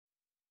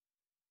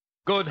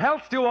Good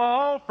health to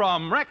all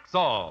from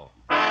Rexall.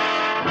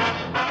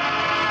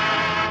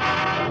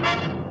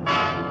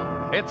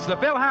 It's the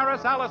Phil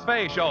Harris Alice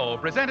Faye Show,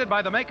 presented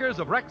by the makers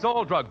of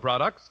Rexall drug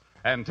products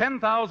and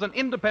 10,000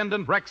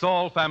 independent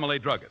Rexall family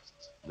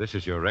druggists. This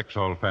is your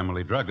Rexall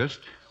family druggist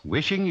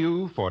wishing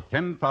you, for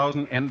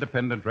 10,000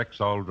 independent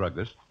Rexall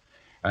druggists,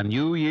 a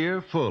new year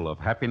full of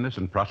happiness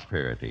and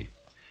prosperity.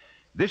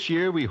 This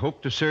year we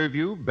hope to serve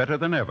you better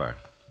than ever.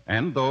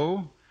 And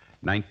though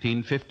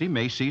 1950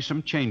 may see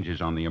some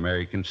changes on the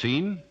American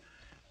scene,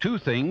 two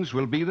things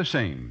will be the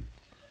same: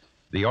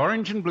 the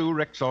orange and blue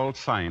Rexall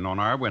sign on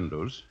our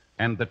windows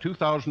and the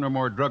 2,000 or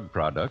more drug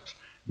products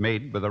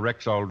made by the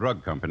Rexall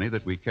Drug Company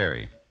that we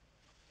carry.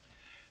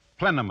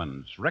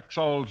 Plenamins,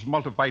 Rexall's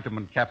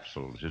multivitamin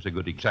capsules, is a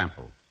good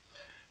example.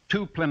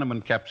 2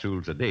 Plenamon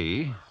capsules a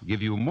day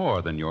give you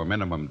more than your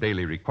minimum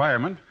daily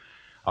requirement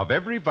of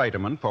every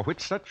vitamin for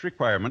which such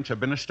requirements have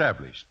been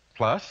established,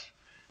 plus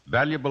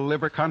valuable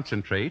liver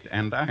concentrate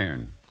and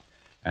iron.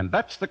 And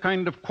that's the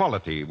kind of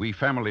quality we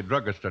family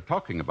druggists are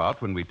talking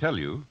about when we tell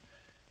you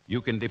you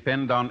can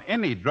depend on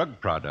any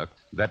drug product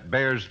that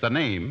bears the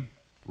name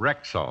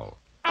Rexall.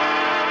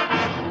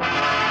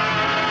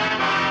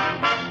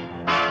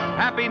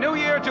 Happy New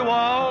Year to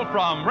all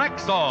from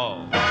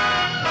Rexall.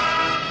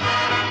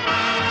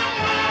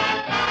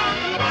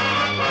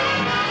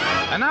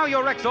 And now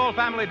your Rexall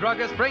family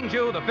druggist brings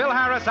you the Phil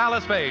Harris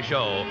Alice Faye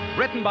Show,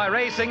 written by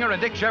Ray Singer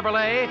and Dick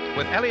Chevrolet,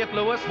 with Elliot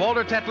Lewis,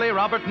 Walter Tetley,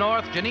 Robert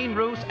North, Janine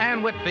Roos,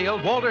 Ann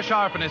Whitfield, Walter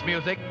Sharp in his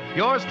music,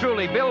 yours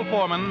truly, Bill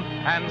Foreman,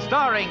 and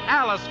starring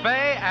Alice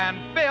Faye and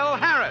Phil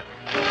Harris.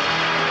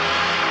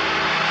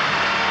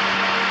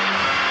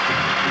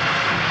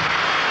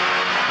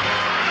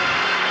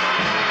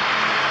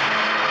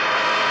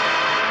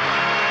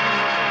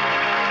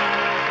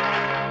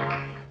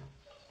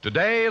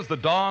 Today is the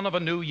dawn of a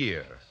new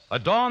year. A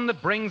dawn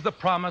that brings the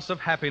promise of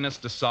happiness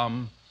to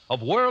some,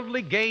 of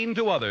worldly gain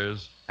to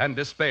others, and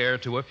despair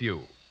to a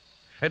few.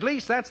 At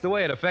least that's the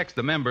way it affects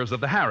the members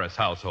of the Harris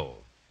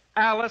household.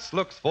 Alice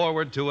looks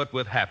forward to it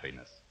with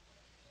happiness.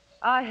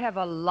 I have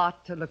a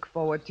lot to look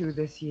forward to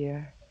this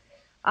year.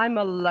 I'm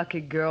a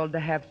lucky girl to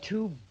have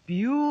 2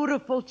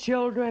 beautiful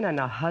children and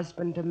a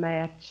husband to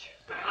match.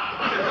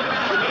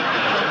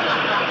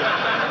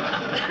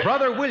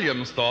 Brother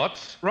William's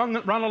thoughts run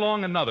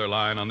along another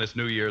line on this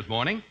New Year's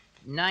morning.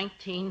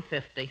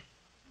 1950.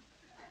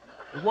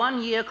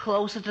 1 year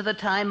closer to the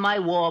time my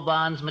war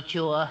bonds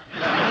mature.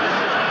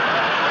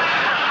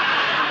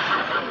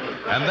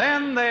 And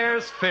then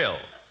there's Phil.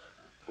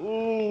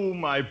 Oh,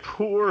 my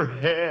poor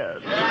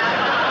head.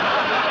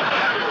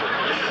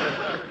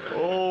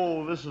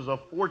 Oh, this is a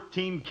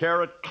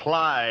 14-carat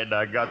Clyde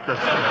I got this.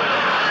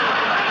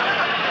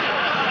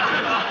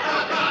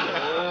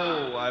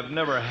 Oh, I've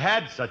never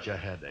had such a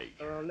headache.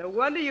 Well, no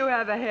wonder you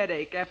have a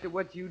headache after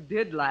what you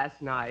did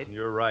last night.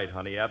 You're right,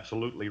 honey,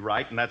 absolutely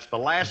right. And that's the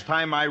last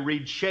time I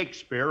read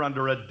Shakespeare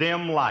under a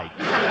dim light.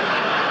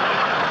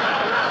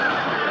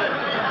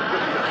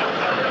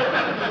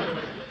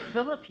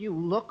 Philip, you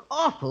look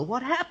awful.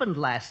 What happened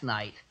last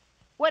night?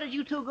 Where did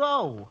you two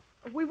go?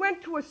 We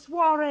went to a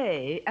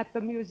soiree at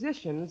the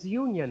Musicians'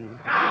 Union.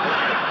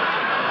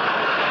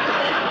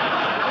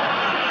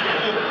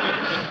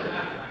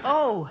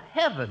 Oh,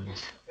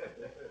 heavens.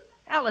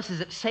 Alice, is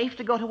it safe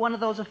to go to one of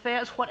those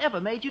affairs?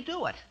 Whatever made you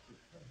do it?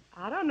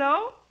 I don't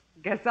know.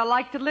 Guess I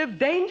like to live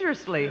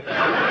dangerously. What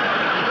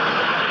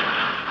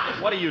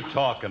are you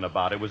talking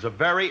about? It was a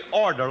very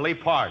orderly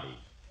party.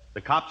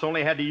 The cops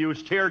only had to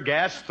use tear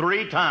gas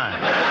 3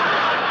 times.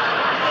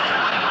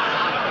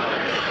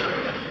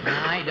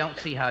 I don't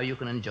see how you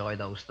can enjoy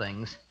those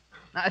things.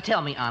 Now,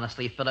 tell me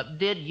honestly, Philip,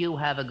 did you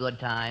have a good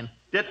time?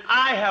 Did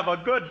I have a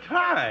good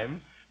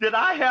time? Did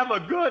I have a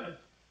good...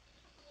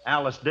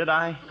 Alice, did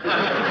I?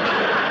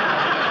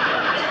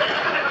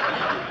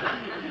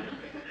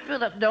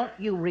 Philip, don't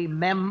you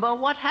remember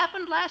what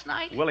happened last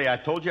night? Willie, I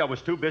told you I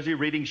was too busy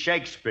reading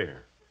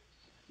Shakespeare.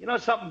 You know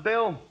something,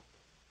 Bill?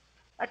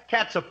 That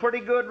cat's a pretty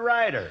good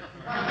writer.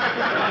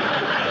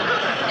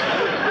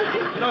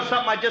 You know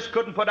something? I just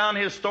couldn't put down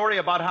his story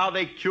about how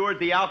they cured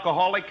the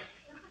alcoholic.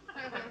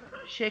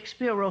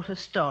 Shakespeare wrote a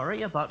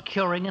story about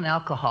curing an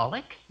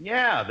alcoholic?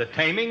 Yeah, The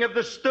Taming of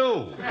the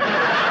Stew.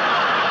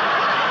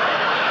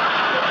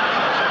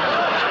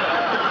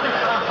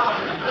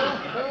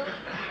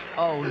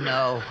 Oh,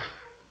 no.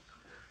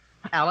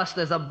 Alice,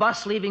 there's a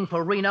bus leaving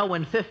for Reno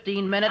in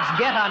 15 minutes.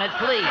 Get on it,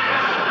 please.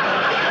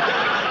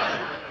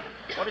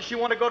 What does she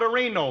want to go to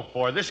Reno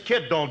for? This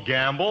kid don't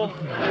gamble.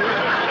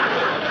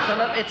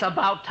 Philip, it's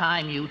about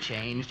time you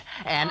changed.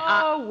 And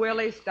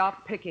Willie,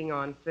 stop picking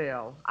on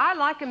Phil. I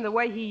like him the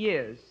way he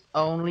is.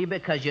 Only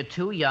because you're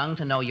too young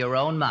to know your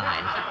own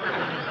mind.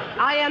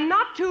 I am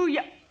not too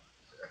young.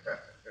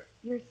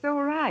 You're so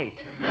right.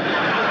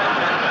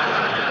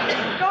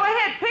 Go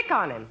ahead, pick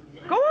on him.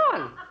 Go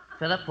on.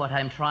 Philip, what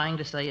I'm trying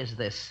to say is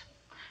this.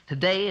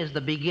 Today is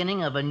the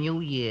beginning of a new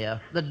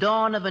year, the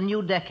dawn of a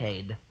new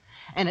decade.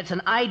 And it's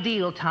an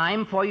ideal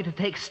time for you to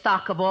take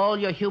stock of all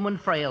your human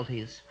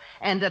frailties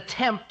and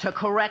attempt to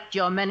correct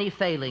your many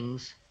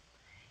failings.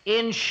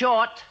 In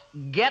short,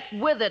 get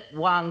with it,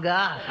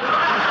 Wanga.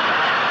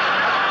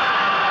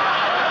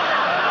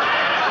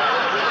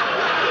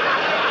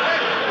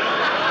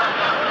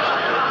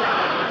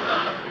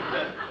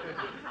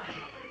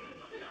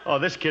 Oh,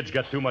 this kid's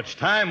got too much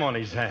time on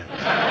his hands.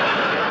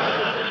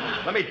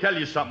 Let me tell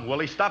you something,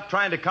 Willie. Stop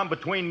trying to come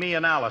between me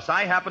and Alice.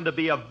 I happen to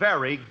be a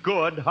very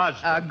good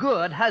husband. A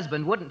good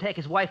husband wouldn't take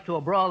his wife to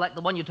a brawl like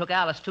the one you took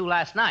Alice to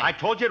last night. I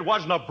told you it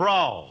wasn't a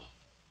brawl.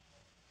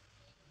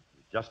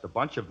 Just a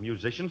bunch of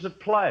musicians at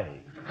play.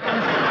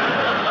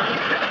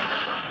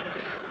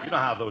 You know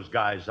how those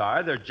guys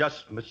are. They're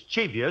just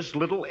mischievous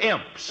little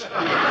imps.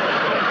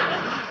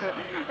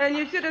 And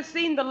you should have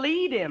seen the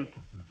lead imp,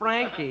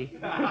 Frankie.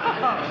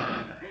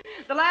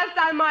 The last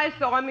time I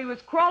saw him, he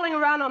was crawling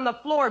around on the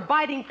floor,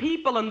 biting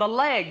people in the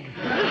leg.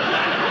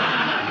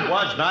 He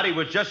was not. He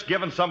was just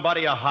giving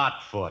somebody a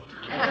hot foot.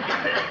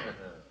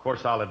 Of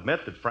course, I'll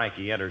admit that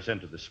Frankie enters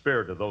into the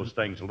spirit of those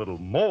things a little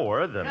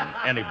more than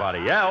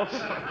anybody else.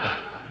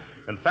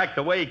 In fact,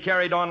 the way he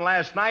carried on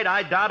last night,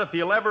 I doubt if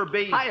he'll ever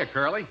be... Hiya,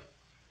 Curly.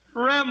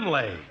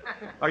 Remley,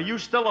 are you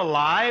still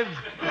alive?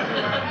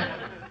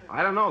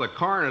 I don't know. The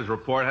coroner's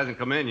report hasn't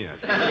come in yet.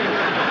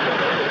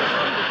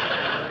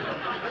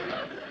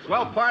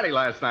 Swell party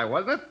last night,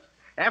 wasn't it?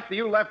 After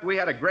you left, we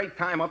had a great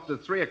time up to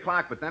 3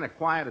 o'clock, but then it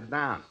quieted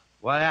down.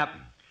 What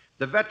happened?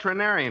 The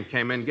veterinarian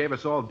came in and gave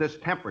us all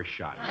distemper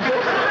shots. Right,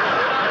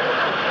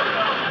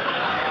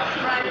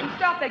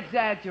 stop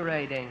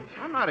exaggerating.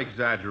 I'm not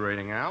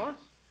exaggerating, Alice.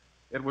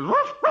 It was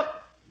woof, woof.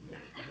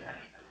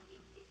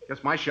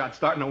 Guess my shot's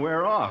starting to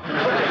wear off.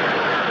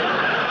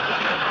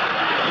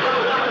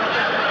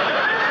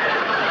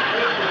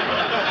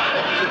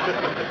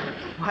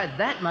 Why,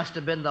 that must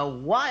have been the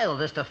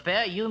wildest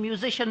affair you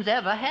musicians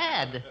ever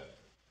had.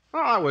 Oh,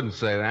 I wouldn't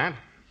say that.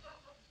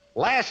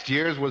 Last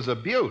year's was a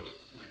beaut.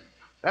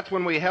 That's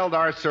when we held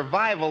our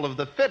survival of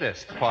the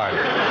fittest party.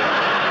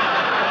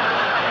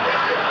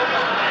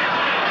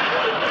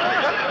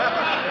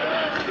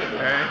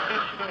 Hey,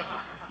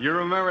 you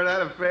remember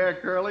that affair,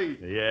 Curly?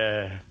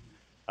 Yeah.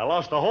 I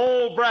lost the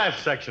whole brass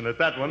section at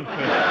that one.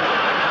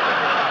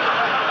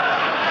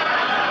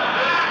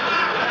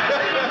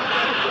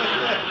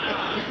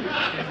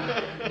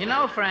 You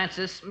know,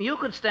 Francis, you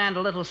could stand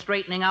a little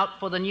straightening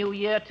out for the new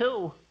year,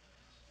 too.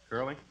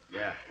 Curly?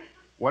 Yeah.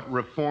 What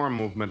reform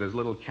movement is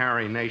little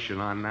Carrie Nation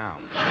on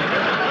now?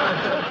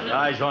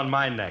 Eyes on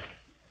my neck.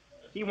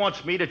 He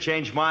wants me to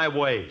change my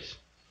ways.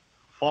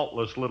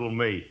 Faultless little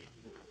me.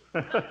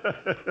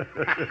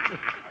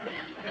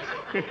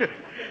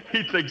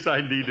 He thinks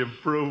I need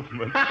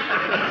improvement.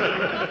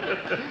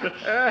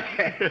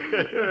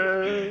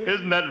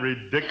 Isn't that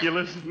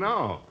ridiculous?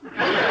 No.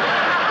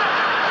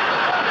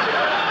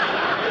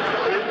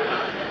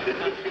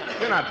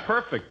 You're not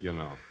perfect, you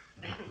know.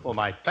 Well,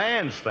 my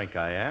fans think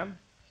I am.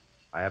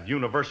 I have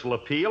universal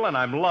appeal, and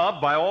I'm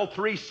loved by all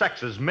three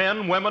sexes,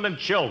 men, women, and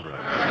children.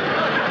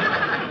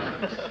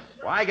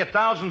 Well, I get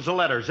thousands of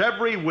letters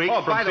every week.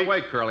 Oh, by the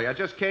way, Curly, I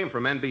just came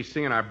from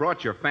NBC, and I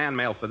brought your fan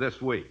mail for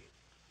this week.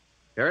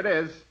 Here it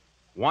is.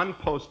 One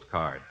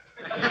postcard.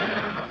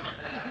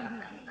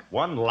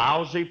 One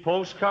lousy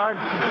postcard?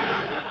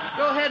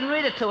 Go ahead and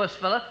read it to us,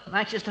 Philip. I'm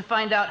anxious to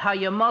find out how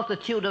your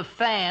multitude of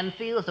fan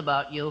feels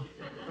about you.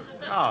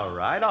 All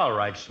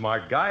right,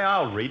 smart guy.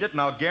 I'll read it,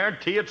 and I'll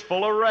guarantee it's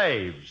full of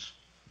raves.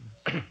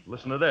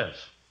 Listen to this.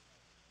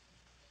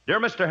 Dear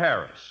Mr.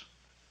 Harris,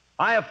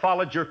 I have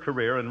followed your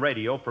career in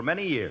radio for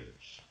many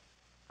years,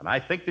 and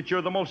I think that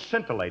you're the most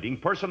scintillating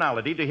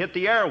personality to hit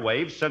the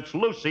airwaves since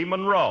Lucy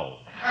Monroe.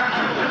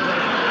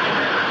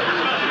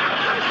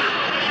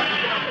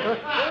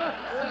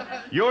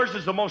 Yours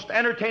is the most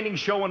entertaining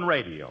show in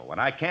radio,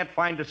 and I can't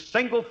find a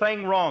single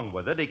thing wrong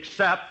with it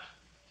except...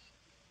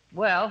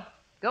 Well,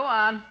 go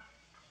on.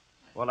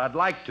 Well, I'd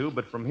like to,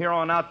 but from here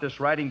on out,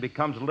 this writing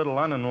becomes a little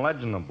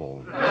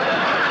unintelligible.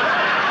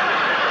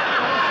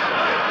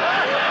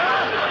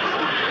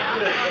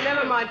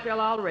 Never mind, Phil,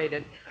 I'll read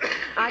it.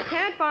 I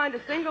can't find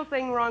a single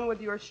thing wrong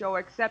with your show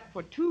except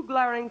for 2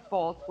 glaring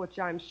faults, which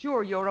I'm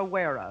sure you're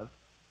aware of.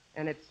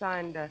 And it's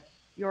signed,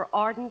 your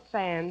ardent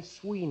fan,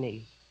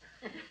 Sweeney.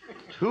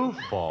 2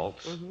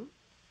 faults? Mm-hmm.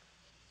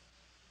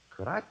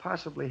 Could I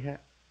possibly have...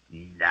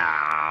 No.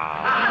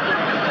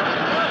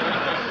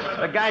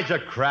 The guy's a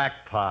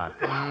crackpot.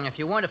 If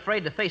you weren't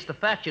afraid to face the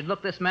facts, you'd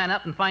look this man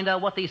up and find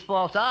out what these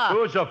faults are.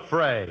 Who's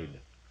afraid?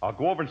 I'll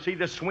go over and see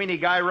this Sweeney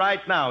guy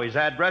right now. His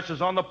address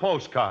is on the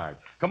postcard.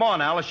 Come on,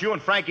 Alice. You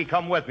and Frankie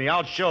come with me.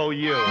 I'll show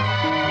you.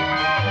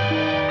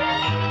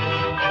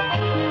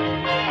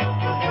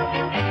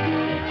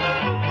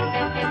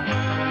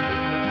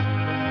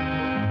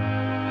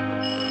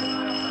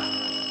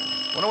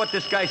 Wonder what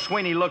this guy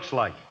Sweeney looks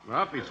like.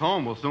 Well, if he's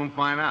home, we'll soon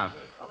find out.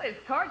 Well, his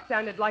card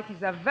sounded like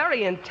he's a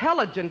very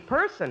intelligent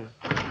person.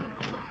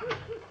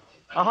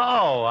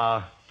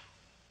 Oh,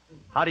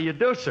 how do you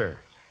do, sir?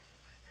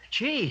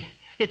 Gee,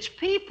 it's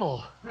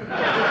people.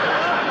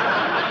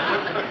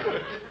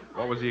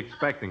 What was he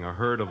expecting, a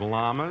herd of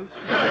llamas?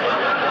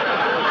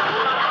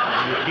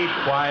 You keep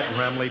quiet,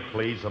 Remley,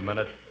 please, a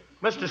minute.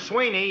 Mr.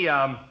 Sweeney,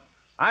 I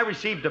I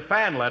received a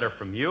fan letter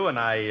from you, and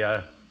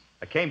I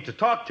came to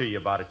talk to you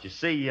about it. You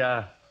see,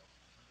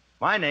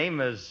 my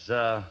name is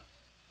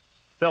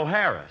Phil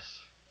Harris.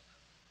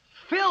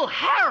 Phil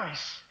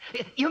Harris?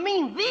 You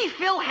mean the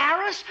Phil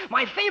Harris?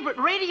 My favorite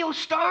radio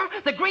star?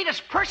 The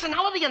greatest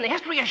personality in the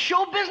history of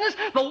show business?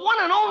 The one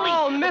and only...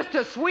 Oh,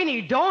 Mr.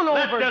 Sweeney, don't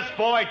Let this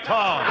boy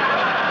talk.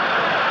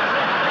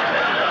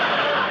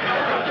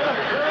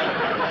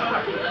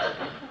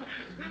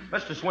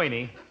 Mr.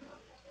 Sweeney,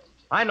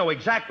 I know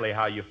exactly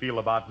how you feel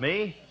about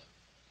me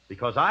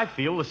because I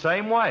feel the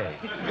same way.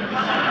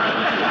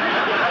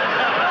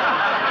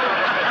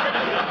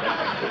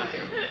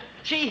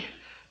 Gee,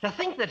 to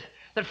think that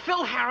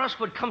Phil Harris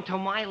would come to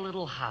my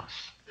little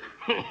house.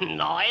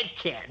 No, it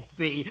can't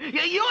be.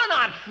 You're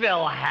not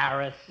Phil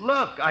Harris.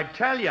 Look, I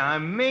tell you,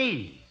 I'm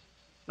me.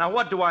 Now,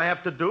 what do I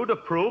have to do to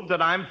prove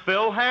that I'm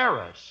Phil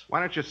Harris? Why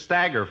don't you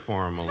stagger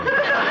for him a little?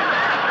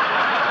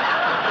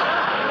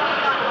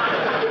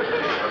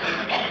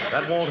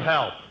 That won't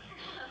help.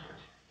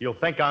 You'll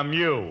think I'm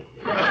you.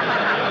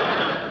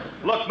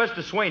 Look,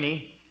 Mr.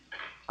 Sweeney,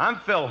 I'm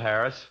Phil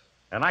Harris,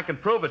 and I can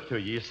prove it to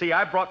you. You see,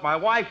 I brought my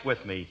wife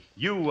with me.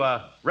 You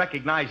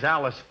recognize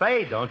Alice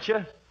Faye, don't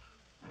you?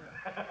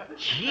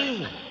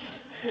 Gee,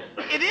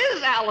 it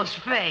is Alice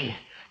Faye.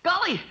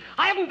 Golly,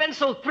 I haven't been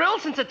so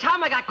thrilled since the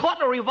time I got caught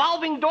in a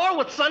revolving door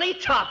with Sonny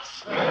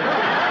Tufts.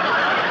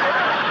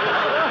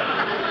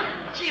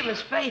 Gee,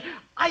 Miss Faye,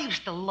 I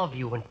used to love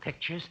you in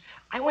pictures.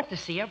 I went to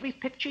see every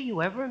picture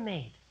you ever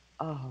made.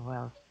 Oh,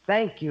 well,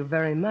 thank you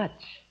very much.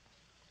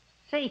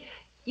 Say,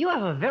 you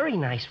have a very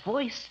nice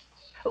voice.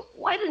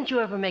 Why didn't you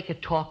ever make a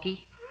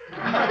talkie?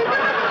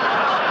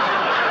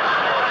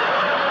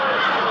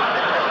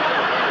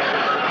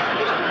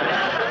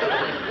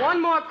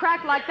 One more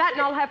crack like that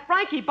and I'll have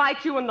Frankie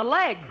bite you in the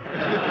leg.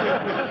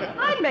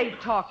 I made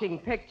talking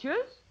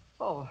pictures.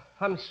 Oh,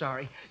 I'm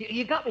sorry.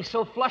 You got me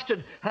so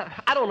flustered,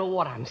 I don't know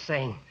what I'm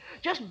saying.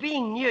 Just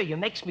being near you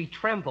makes me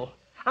tremble.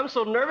 I'm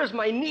so nervous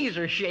my knees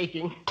are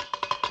shaking.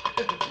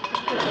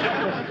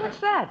 What's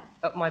that?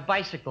 My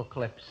bicycle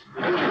clips.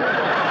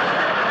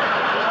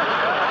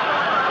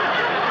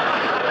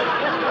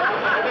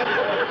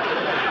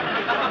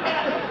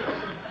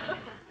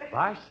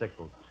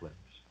 Bicycle clips.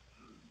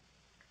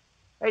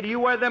 Hey, do you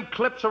wear them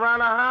clips around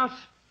the house?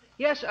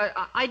 Yes,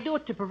 I do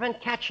it to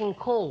prevent catching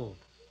cold.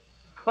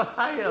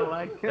 I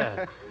like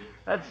that.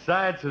 That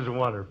science is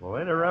wonderful,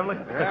 ain't it, Remley?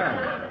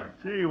 Yeah.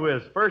 Gee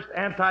whiz. First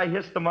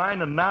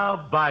antihistamine and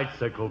now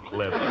bicycle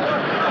clips.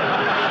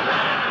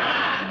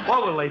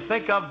 What will they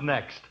think of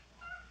next?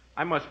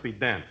 I must be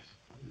dense.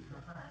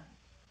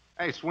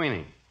 Hey,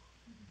 Sweeney,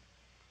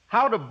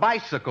 how do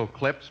bicycle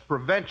clips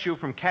prevent you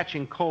from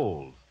catching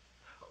cold?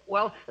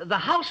 Well, the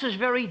house is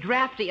very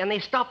drafty, and they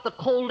stop the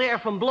cold air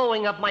from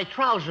blowing up my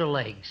trouser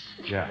legs.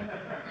 Yeah.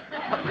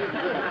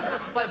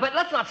 But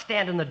let's not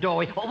stand in the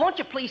doorway. Oh, won't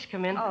you please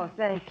come in? Oh,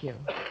 thank you.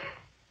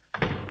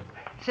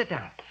 Sit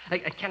down.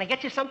 Can I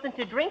get you something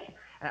to drink?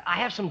 I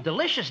have some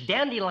delicious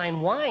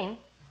dandelion wine.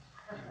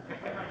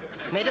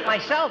 Made it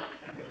myself.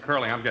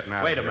 Curly, I'm getting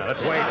out Wait of a here.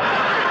 minute, wait.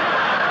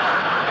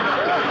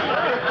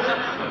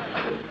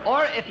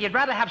 Or if you'd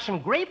rather have some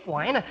grape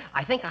wine,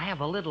 I think I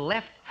have a little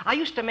left. I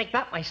used to make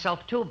that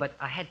myself, too, but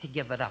I had to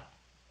give it up.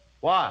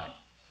 Why?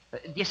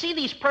 Do you see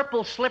these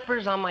purple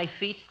slippers on my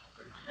feet?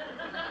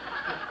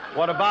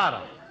 What about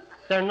them?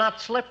 They're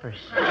not slippers.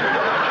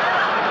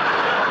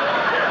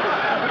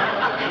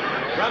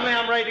 Remley,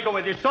 I'm ready to go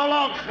with you. So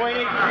long, Sweeney.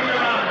 See you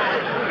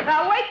around.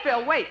 Now, wait,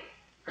 Phil, wait.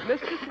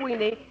 Mr.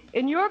 Sweeney,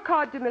 in your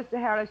card to Mr.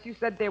 Harris, you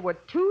said there were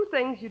 2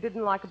 things you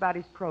didn't like about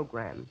his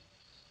program.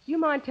 Do you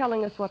mind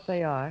telling us what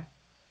they are?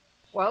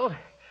 Well,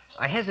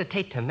 I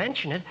hesitate to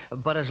mention it,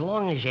 but as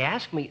long as you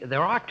ask me,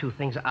 there are 2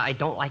 things I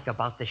don't like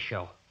about this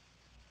show.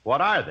 What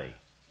are they?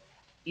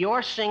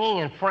 Your singing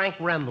and Frank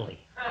Remley.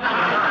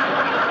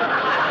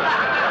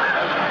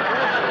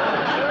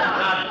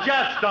 Now,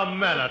 just a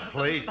minute,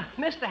 please.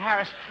 Mr.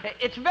 Harris,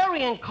 it's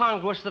very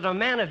incongruous that a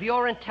man of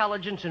your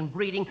intelligence and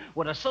breeding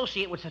would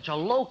associate with such a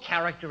low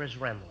character as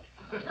Remley.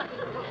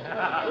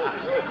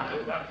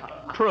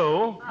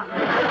 True.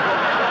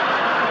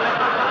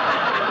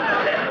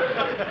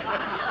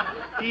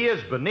 He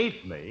is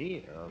beneath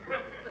me.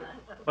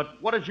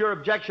 But what is your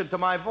objection to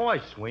my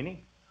voice,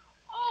 Sweeney?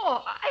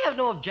 Oh, I have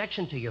no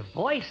objection to your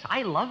voice.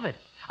 I love it.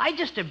 I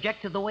just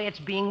object to the way it's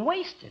being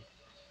wasted.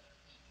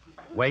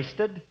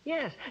 Wasted?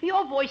 Yes.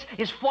 Your voice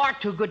is far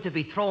too good to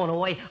be thrown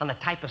away on the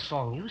type of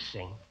song you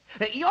sing.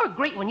 You're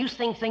great when you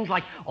sing things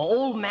like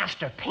Old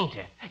Master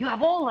Painter. You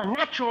have all the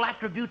natural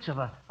attributes of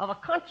a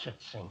concert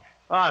singer.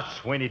 Ah,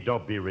 Sweeney,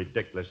 don't be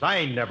ridiculous. I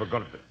ain't never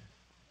gonna be...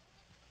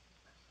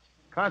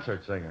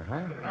 Concert singer,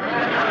 huh?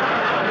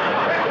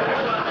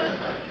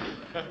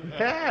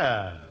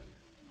 Yeah.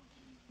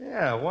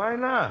 Yeah, why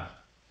not?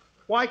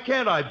 Why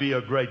can't I be a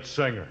great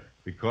singer?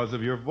 Because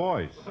of your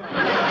voice.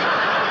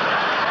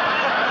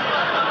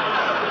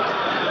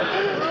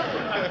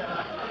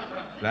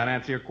 Does that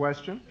answer your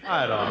question?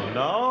 I don't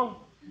know.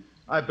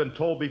 I've been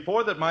told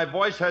before that my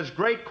voice has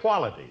great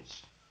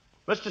qualities.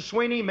 Mr.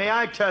 Sweeney, may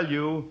I tell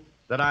you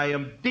that I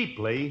am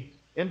deeply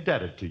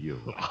indebted to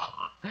you.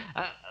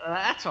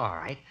 That's all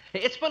right.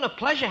 It's been a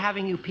pleasure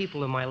having you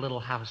people in my little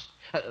house.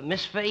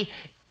 Miss Faye,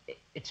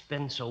 it's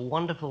been so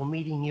wonderful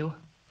meeting you.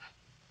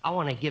 I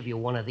want to give you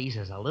one of these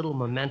as a little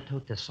memento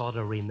to sort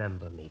of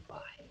remember me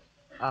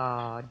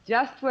by.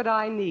 Just what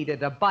I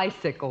needed, a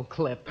bicycle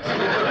clip.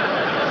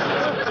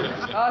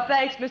 Oh,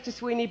 thanks, Mr.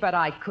 Sweeney, but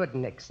I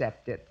couldn't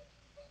accept it.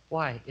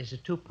 Why? Is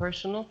it too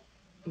personal?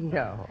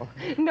 No,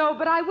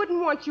 but I wouldn't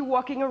want you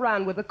walking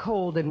around with a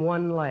cold in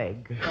one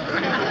leg.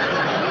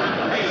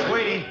 Hey,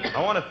 sweetie,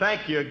 I want to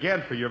thank you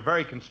again for your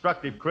very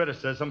constructive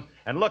criticism.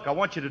 And look, I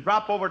want you to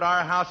drop over to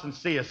our house and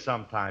see us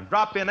sometime.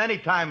 Drop in any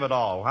time at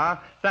all, huh?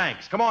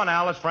 Thanks. Come on,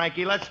 Alice,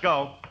 Frankie, let's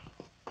go.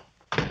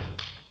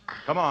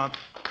 Come on.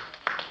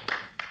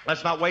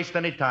 Let's not waste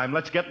any time.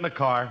 Let's get in the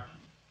car.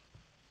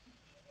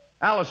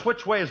 Alice,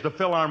 which way is the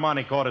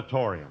Philharmonic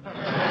Auditorium?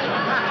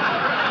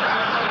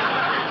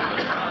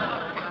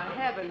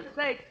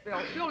 Sakes,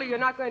 Phil, surely you're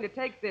not going to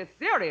take this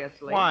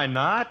seriously. Why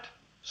not?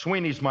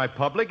 Sweeney's my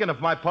public, and if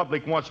my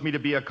public wants me to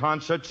be a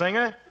concert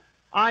singer,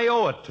 I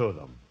owe it to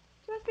them.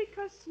 Just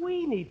because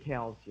Sweeney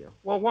tells you.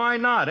 Well, why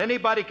not?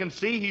 Anybody can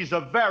see he's a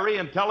very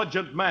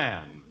intelligent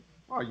man.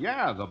 Oh,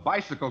 yeah, the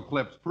bicycle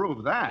clips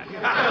prove that.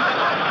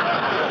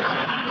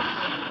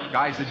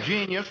 Guy's a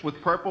genius with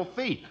purple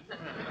feet. Phil,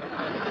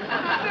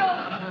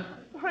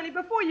 honey,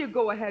 before you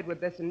go ahead with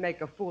this and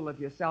make a fool of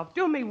yourself,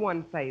 do me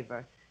one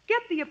favor.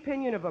 Get the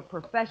opinion of a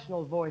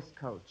professional voice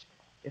coach.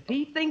 If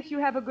he thinks you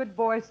have a good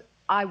voice,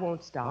 I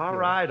won't stop you.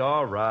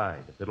 All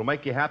right. If it'll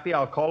make you happy,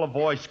 I'll call a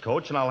voice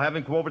coach, and I'll have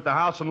him come over to the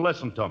house and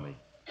listen to me.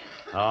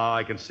 Oh,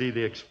 I can see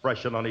the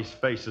expression on his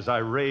face as I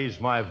raise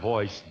my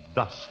voice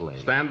thusly.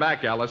 Stand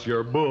back, Alice.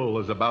 Your bull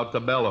is about to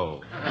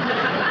bellow.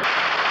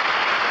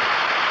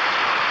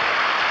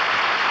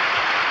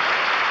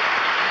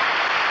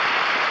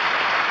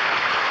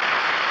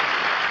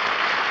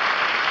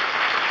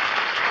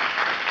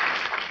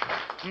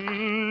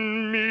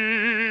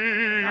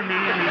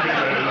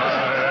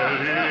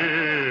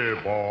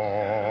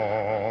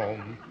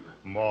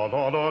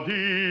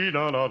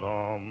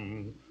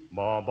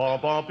 Ba ba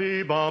ba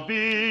bee ba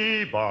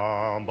bee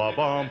bum ba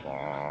bum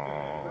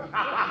bum.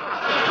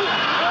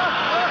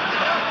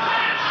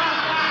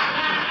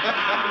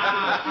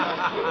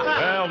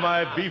 Well,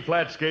 my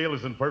B-flat scale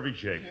is in perfect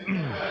shape.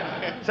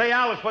 Say,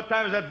 Alice, what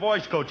time is that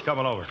voice coach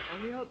coming over?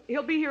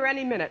 He'll be here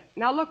any minute.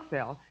 Now, look,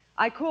 Phil.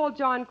 I called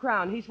John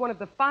Crown. He's one of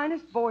the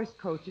finest voice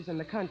coaches in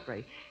the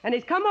country. And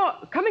he's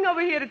coming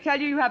over here to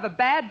tell you have a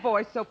bad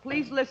voice, so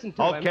please listen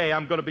to him. Okay,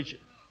 I'm going to be...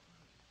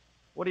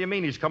 What do you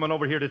mean he's coming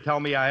over here to tell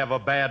me I have a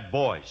bad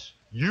voice?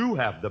 You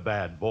have the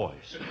bad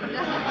voice.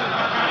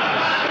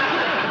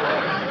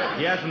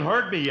 He hasn't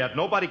heard me yet.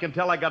 Nobody can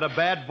tell I got a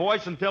bad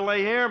voice until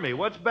they hear me.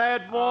 What's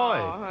bad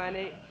voice? Oh,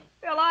 honey.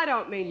 Phil, I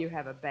don't mean you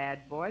have a bad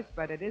voice,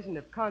 but it isn't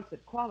of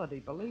concert quality,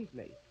 believe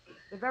me.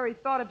 The very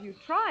thought of you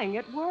trying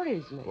it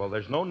worries me. Well,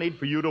 there's no need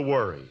for you to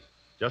worry,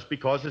 just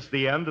because it's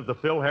the end of the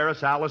Phil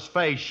Harris Alice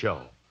Faye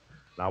show.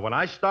 Now, when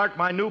I start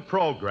my new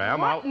program,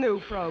 What new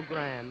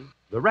program?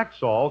 The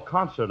Rexall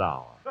Concert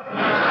Hour.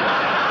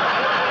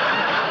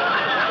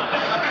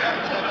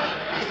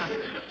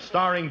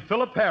 Starring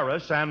Philip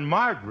Harris and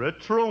Margaret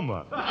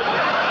Truman.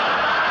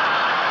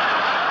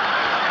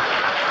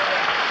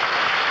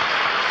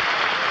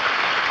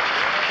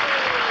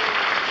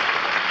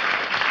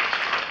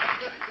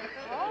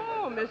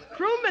 Oh, Miss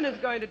Truman is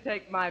going to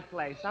take my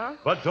place, huh?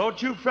 But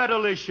don't you fret,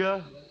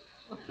 Alicia.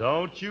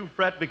 Don't you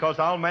fret, because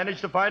I'll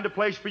manage to find a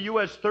place for you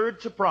as third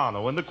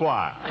soprano in the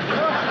choir.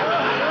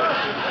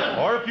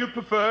 Or if you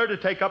prefer to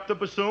take up the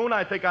bassoon,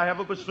 I think I have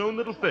a bassoon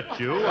that'll fit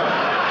you.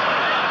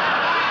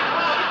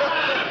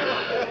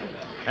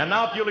 And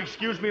now, if you'll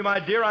excuse me, my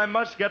dear, I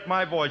must get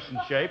my voice in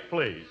shape,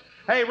 please.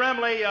 Hey,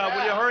 Remley,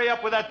 will you hurry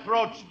up with that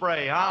throat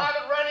spray, huh? I'll have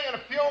it ready in a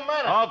few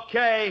minutes.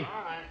 Okay.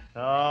 All right.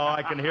 Oh,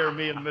 I can hear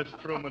me and Miss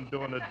Truman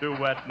doing a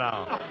duet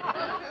now.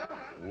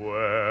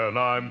 When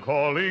I'm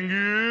calling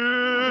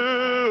you,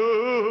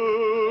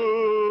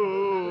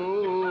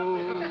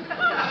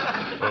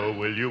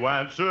 will you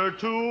answer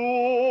too?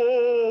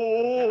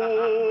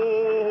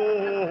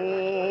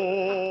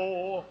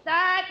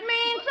 That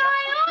means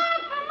I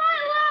offer my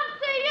love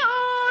to you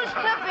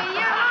to be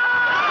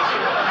yours.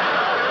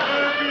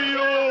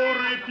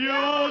 If you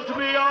refuse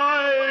me,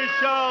 I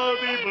shall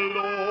be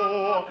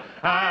blue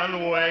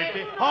and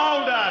waiting.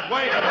 Hold that,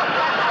 wait a minute.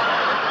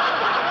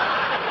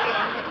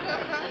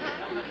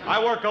 I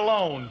work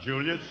alone,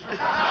 Julius.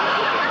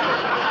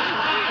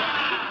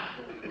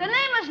 The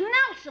name is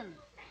Nelson.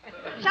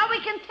 Shall we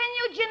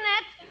continue,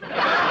 Jeanette?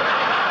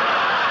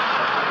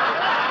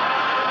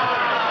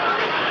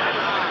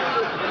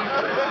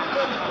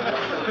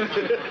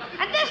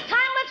 And this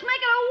time, let's make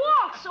it a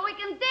walk so we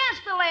can dance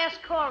the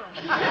last chorus.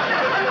 All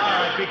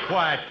right, be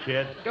quiet,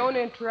 kid. Don't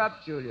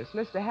interrupt, Julius.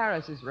 Mr.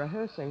 Harris is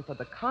rehearsing for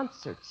the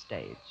concert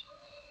stage.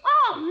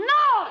 Oh, no!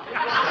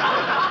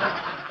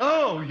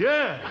 Oh,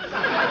 yes.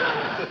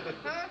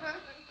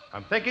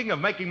 I'm thinking of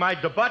making my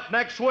debut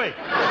next week.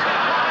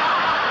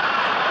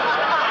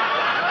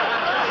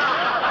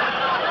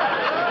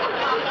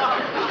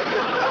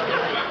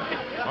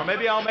 Or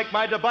maybe I'll make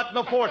my debut in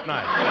a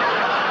fortnight.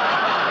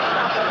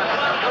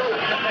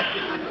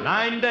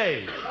 9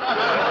 days.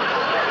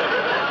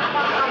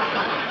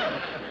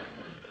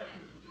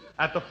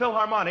 At the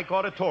Philharmonic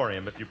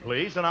Auditorium, if you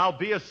please, and I'll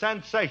be a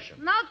sensation.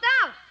 No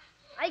doubt.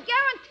 I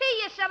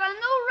guarantee you set a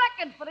new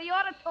record for the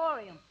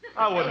auditorium.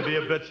 I wouldn't be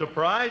a bit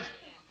surprised.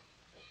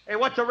 Hey,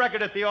 what's the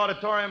record at the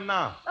auditorium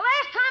now? The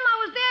last time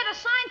I was there, the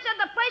sign said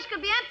the place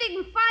could be emptied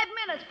in 5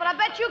 minutes, but I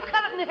bet you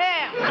cut it in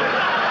half.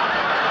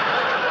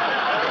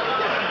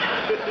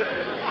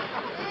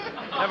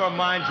 Never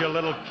mind, you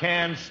little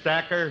can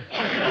stacker. I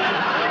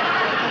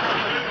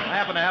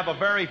happen to have a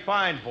very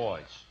fine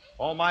voice.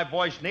 All my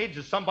voice needs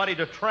is somebody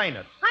to train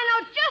it. I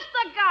know just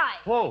the guy.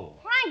 Who?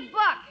 Frank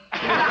Buck.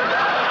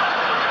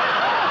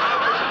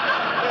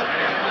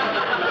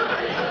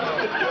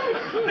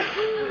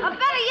 Or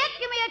better yet,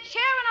 give me a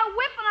chair and a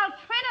whip and I'll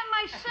train it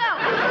myself.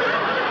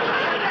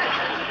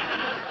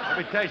 Let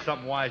me tell you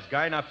something, wise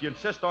guy. Now, if you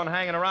insist on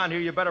hanging around here,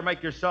 you better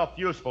make yourself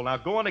useful. Now,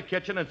 go in the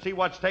kitchen and see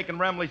what's taking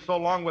Remley so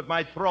long with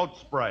my throat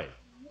spray.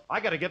 I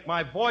got to get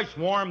my voice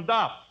warmed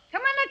up.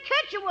 Come in the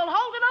kitchen. We'll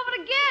hold it over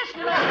the gas.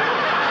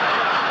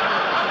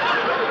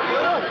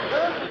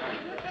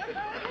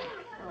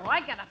 Oh,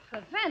 I got to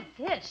prevent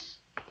this.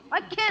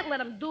 I can't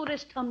let him do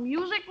this to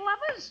music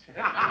lovers.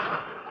 Hiya,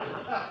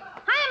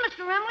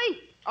 Mr. Remley.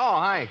 Oh,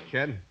 hi,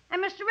 kid. Hey,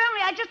 Mr.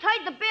 Remley, I just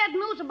heard the bad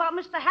news about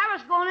Mr.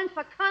 Harris going in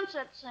for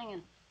concert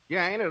singing.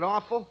 Yeah, ain't it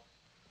awful?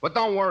 But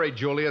don't worry,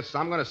 Julius.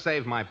 I'm going to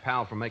save my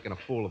pal from making a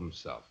fool of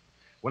himself.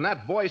 When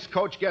that voice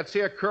coach gets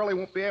here, Curly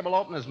won't be able to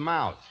open his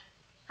mouth.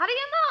 How do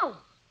you know?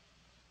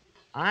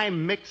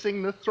 I'm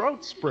mixing the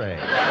throat spray.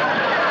 Oh,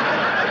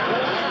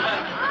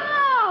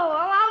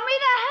 allow me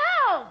to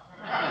help.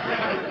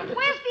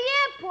 Where's the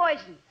ant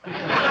poison?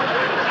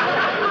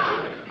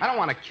 I don't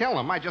want to kill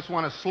him. I just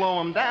want to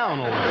slow him down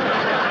a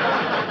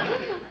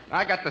little.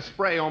 I got the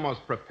spray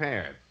almost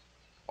prepared.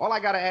 All I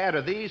got to add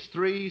are these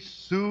 3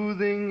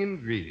 soothing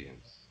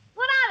ingredients.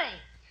 What are they?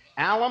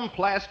 Alum,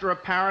 plaster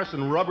of Paris,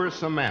 and rubber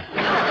cement.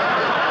 A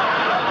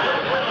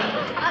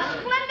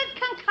splendid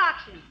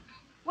concoction.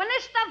 When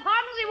this stuff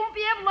hardens, he won't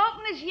be able to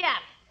open his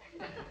yap.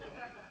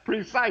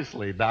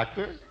 Precisely,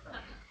 Doctor.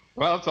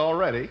 Well, it's all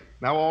ready.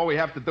 Now all we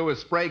have to do is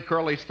spray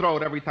Curly's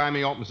throat every time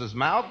he opens his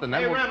mouth, and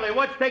then Hey, Remley,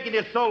 what's taking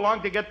you so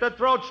long to get the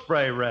throat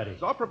spray ready?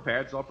 It's all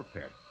prepared, it's all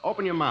prepared.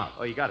 Open your mouth.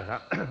 Oh, you got it, huh?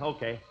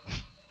 Okay.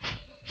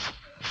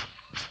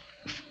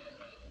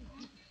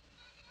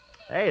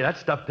 Hey, that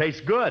stuff tastes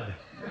good.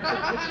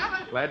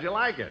 Glad you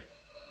like it.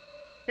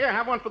 Here,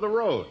 have one for the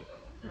road.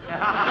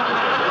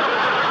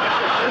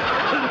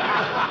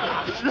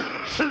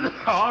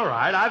 All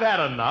right, I've had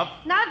enough.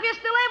 Now, if you're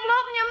still able to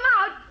open your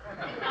mouth,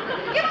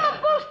 give him a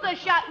booster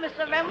shot,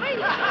 Mr. Remley.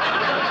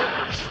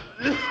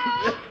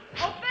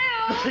 Oh,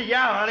 Bill.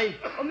 Yeah, honey.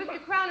 Oh, Mr.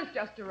 Crown has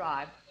just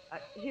arrived.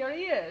 Here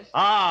he is.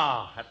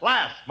 Ah, at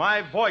last,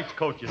 my voice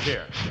coach is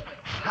here.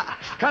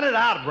 Cut it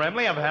out,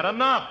 Remley. I've had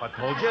enough, I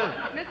told you.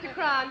 Mr.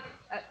 Crown,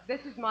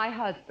 this is my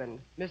husband,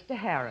 Mr.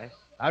 Harris.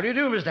 How do you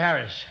do, Mr.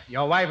 Harris?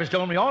 Your wife has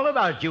told me all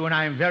about you, and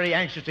I'm very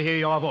anxious to hear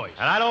your voice.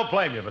 And I don't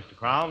blame you, Mr.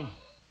 Crown.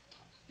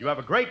 You have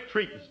a great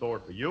treat in store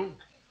for you.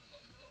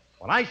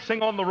 When I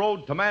sing on the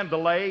road to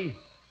Mandalay,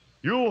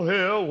 you'll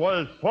hear what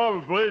is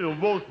probably the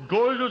most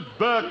gorgeous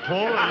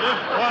baritone in this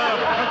part of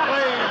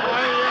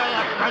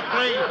the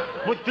country,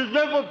 which has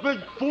never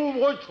been fooled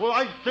once when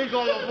I sing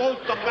on the road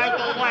to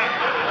Mandalay.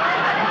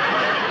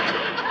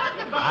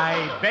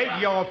 I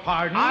beg your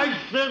pardon? I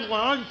said when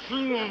I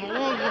sing on the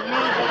road to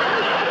Mandalay.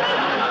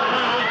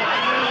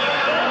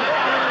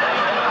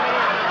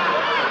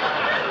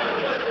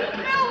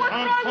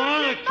 I'm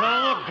trying to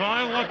tell a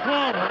guy what's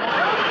wrong.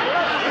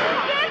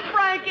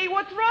 Frankie,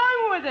 what's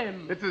wrong with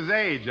him? It's his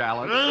age,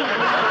 Alice. Yeah,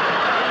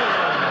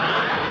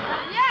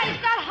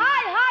 he's got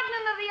high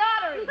hardening of the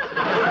arteries.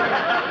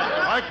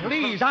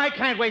 Please, I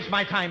can't waste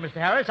my time, Mr.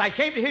 Harris. I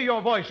came to hear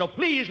your voice, so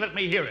please let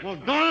me hear it. Well,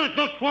 darn it,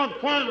 that's what I'm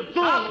trying to do.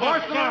 Stop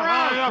horsing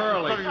around,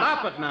 Curly.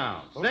 Stop it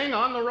now. Sing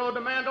on the road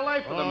to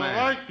Mandalay for the man.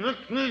 All right,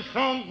 let me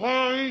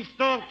somebody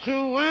stop to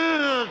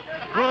win.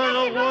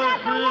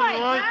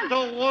 Right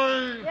the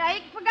way. Yeah, he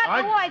forgot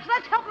the words.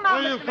 Let's help him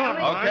out, Mr.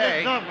 Remley.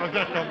 Okay. I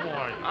forget the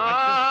voice.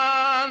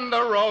 On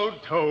the road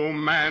to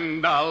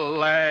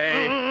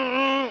Mandalay.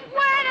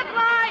 Where the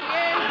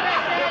lions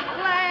they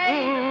play.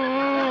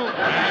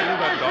 And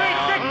the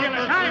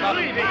ridiculous. I'm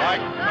leaving.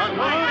 like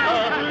thunder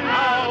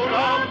out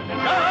of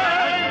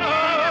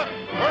China.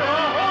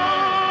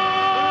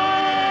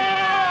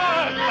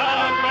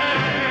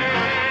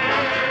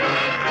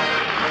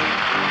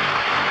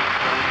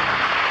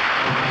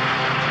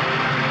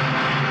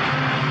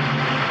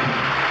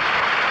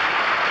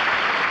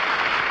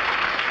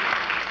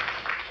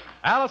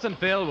 Alice and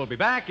Phil will be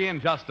back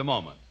in just a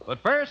moment. But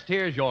first,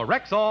 here's your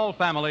Rexall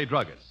family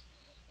druggist.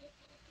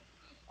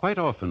 Quite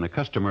often, a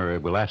customer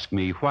will ask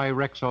me why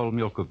Rexall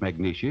milk of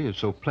magnesia is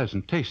so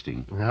pleasant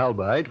tasting.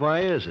 Albite, why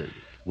is it?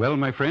 Well,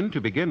 my friend,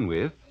 to begin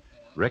with,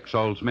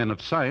 Rexall's men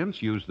of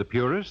science use the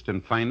purest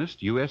and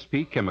finest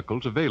USP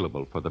chemicals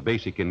available for the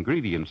basic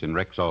ingredients in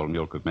Rexall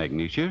milk of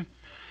magnesia.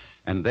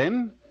 And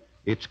then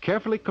It's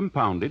carefully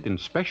compounded in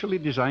specially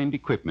designed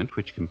equipment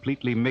which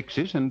completely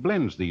mixes and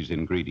blends these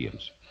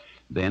ingredients.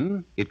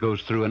 Then it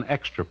goes through an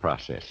extra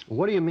process.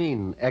 What do you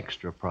mean,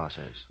 extra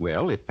process?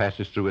 Well, it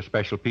passes through a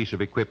special piece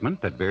of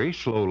equipment that very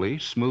slowly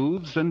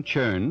smooths and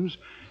churns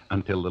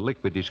until the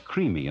liquid is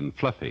creamy and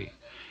fluffy.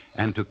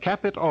 And to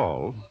cap it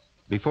all,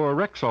 before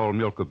Rexall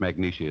milk of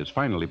magnesia is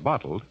finally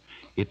bottled,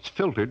 it's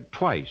filtered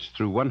twice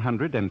through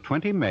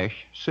 120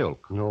 mesh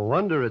silk. No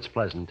wonder it's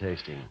pleasant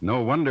tasting.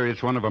 No wonder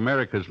it's one of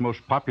America's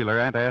most popular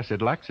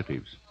antacid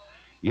laxatives.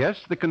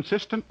 Yes, the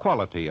consistent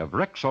quality of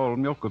Rexall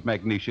milk of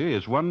magnesia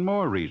is one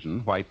more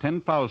reason why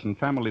 10,000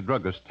 family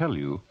druggists tell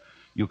you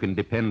you can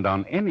depend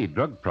on any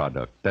drug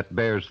product that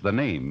bears the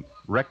name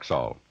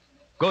Rexall.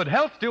 Good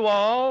health to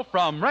all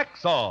from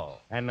Rexall.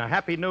 And a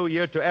happy new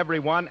year to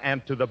everyone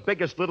and to the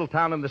biggest little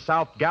town in the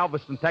South,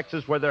 Galveston,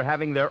 Texas, where they're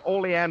having their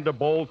Oleander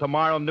Bowl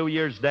tomorrow, New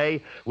Year's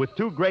Day, with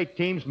two great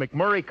teams,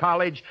 McMurray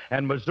College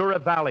and Missouri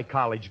Valley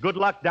College. Good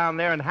luck down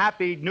there and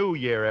Happy New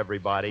Year,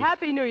 everybody.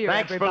 Happy New Year,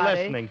 Thanks everybody.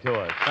 for listening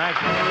to us. Thank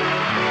you.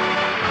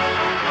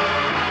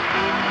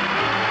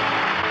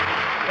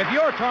 If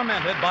you're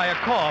tormented by a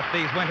cough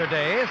these winter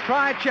days,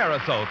 try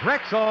Cherisote,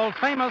 Rexall's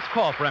famous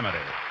cough remedy.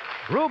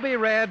 Ruby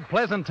red,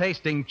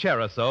 pleasant-tasting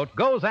Cherisote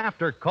goes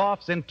after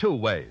coughs in two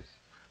ways.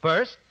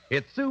 First,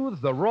 it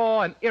soothes the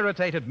raw and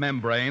irritated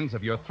membranes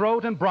of your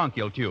throat and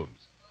bronchial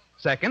tubes.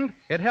 Second,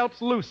 it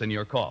helps loosen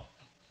your cough.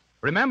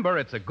 Remember,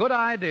 it's a good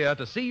idea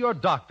to see your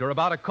doctor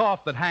about a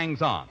cough that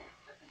hangs on.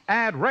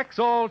 Add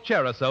Rexall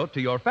Cherisote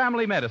to your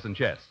family medicine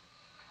chest.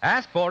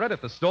 Ask for it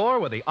at the store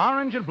with the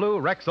orange and blue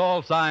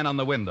Rexall sign on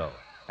the window.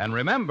 And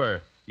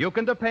remember, you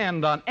can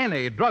depend on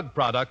any drug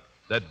product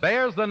that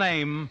bears the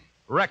name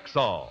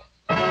Rexall.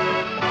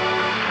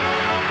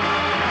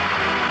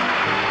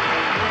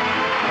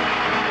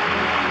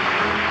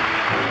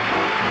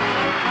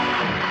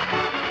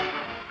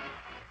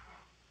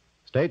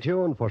 Stay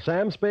tuned for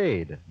Sam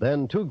Spade,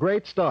 then two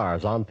great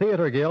stars on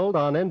Theater Guild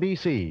on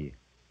NBC.